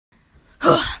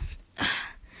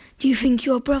Do you think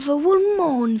your brother will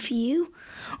mourn for you?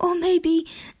 Or maybe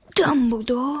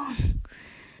Dumbledore?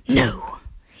 No,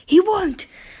 he won't.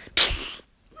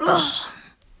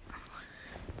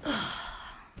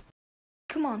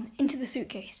 Come on, into the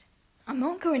suitcase. I'm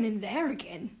not going in there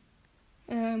again.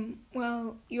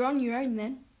 Well, you're on your own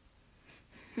then.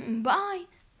 Bye.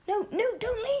 No,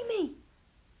 don't leave me.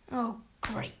 Oh,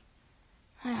 great.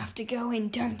 I have to go in,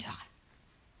 don't I?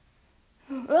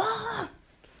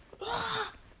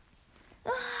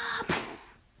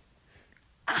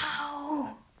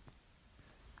 Ow.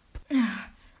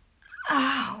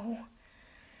 Ow.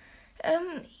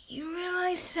 You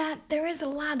realise that there is a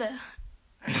ladder?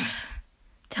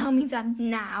 Tell me that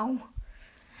now.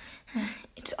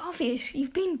 It's obvious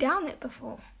you've been down it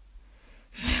before.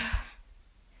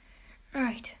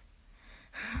 Right.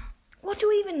 What are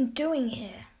we even doing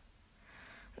here?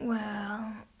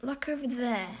 Well, look over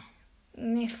there.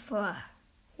 Niffler.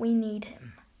 We need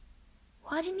him.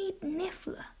 Why do you need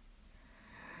Niffler?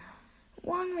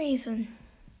 One reason.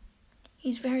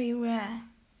 He's very rare.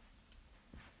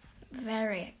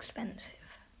 Very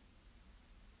expensive.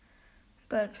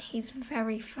 But he's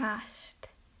very fast.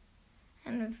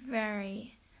 And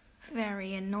very,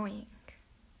 very annoying.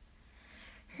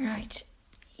 Right.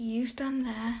 You stand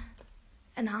there.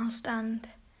 And I'll stand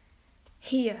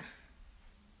here.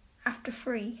 After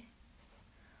 3.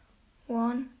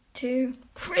 1, 2,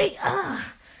 3.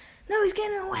 No, he's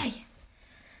getting away.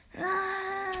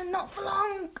 Not for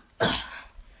long.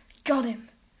 Got him.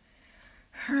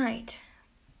 Right.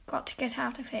 Got to get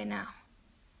out of here now.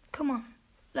 Come on,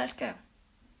 let's go.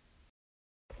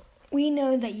 We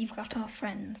know that you've got our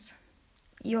friends.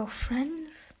 Your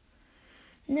friends?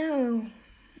 No,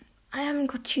 I haven't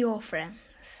got your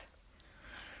friends.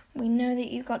 We know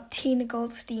that you've got Tina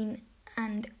Goldstein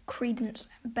and Credence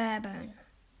Barebone.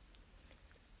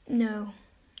 No,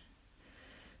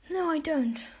 I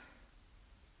don't.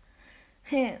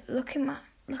 Here, look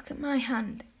at my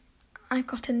hand. I've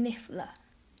got a Niffler.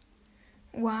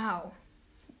 Wow,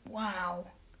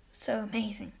 so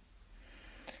amazing.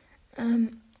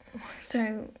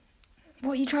 So,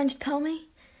 what are you trying to tell me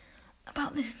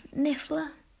about this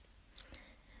Niffler?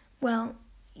 Well,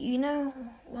 you know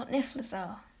what Nifflers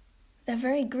are. They're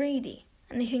very greedy,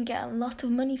 and they can get a lot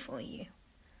of money for you.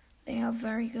 They are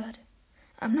very good.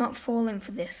 I'm not falling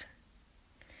for this.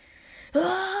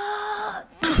 Ow!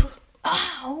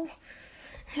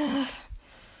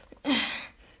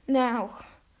 Now,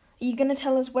 are you going to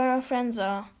tell us where our friends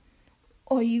are?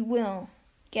 Or you will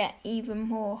get even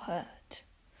more hurt.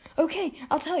 Okay,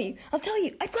 I'll tell you. I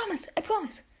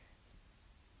promise.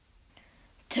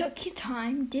 Took your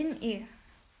time, didn't you?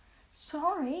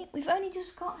 Sorry, we've only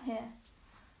just got here.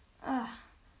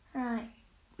 Right,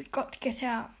 we've got to get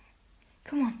out.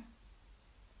 Come on.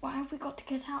 Why have we got to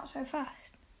get out so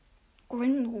fast?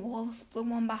 Grindelwald's the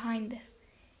one behind this.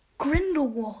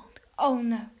 Grindelwald? Oh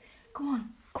no. Come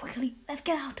on, quickly, let's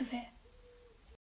get out of here.